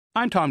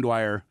I'm Tom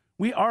Dwyer.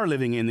 We are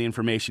living in the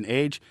information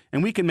age,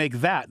 and we can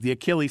make that the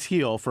Achilles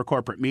heel for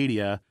corporate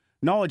media.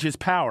 Knowledge is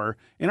power,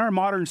 and our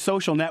modern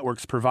social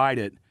networks provide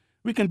it.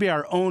 We can be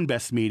our own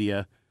best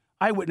media.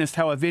 I witnessed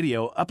how a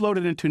video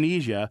uploaded in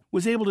Tunisia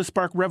was able to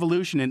spark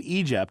revolution in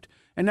Egypt,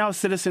 and now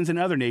citizens in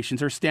other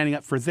nations are standing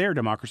up for their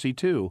democracy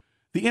too.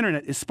 The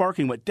internet is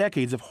sparking what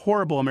decades of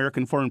horrible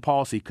American foreign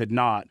policy could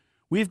not.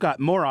 We've got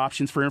more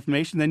options for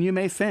information than you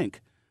may think.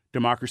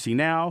 Democracy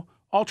Now!,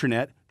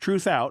 Alternet,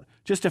 Truth Out,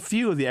 just a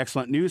few of the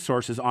excellent news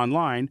sources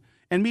online,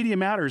 and Media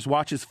Matters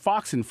watches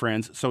Fox and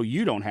Friends so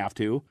you don't have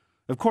to.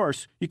 Of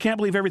course, you can't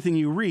believe everything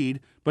you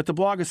read, but the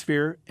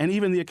blogosphere and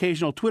even the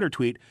occasional Twitter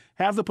tweet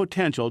have the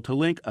potential to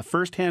link a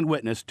first-hand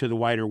witness to the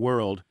wider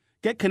world.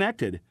 Get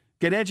connected,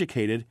 get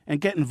educated,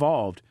 and get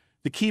involved.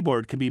 The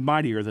keyboard can be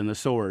mightier than the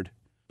sword.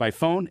 By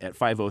phone at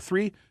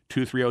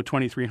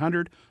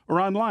 503-230-2300 or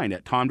online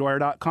at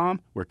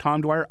tomdwyer.com, where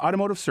Tom Dwyer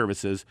Automotive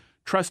Services,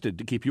 trusted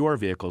to keep your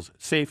vehicles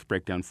safe,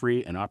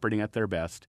 breakdown-free, and operating at their best.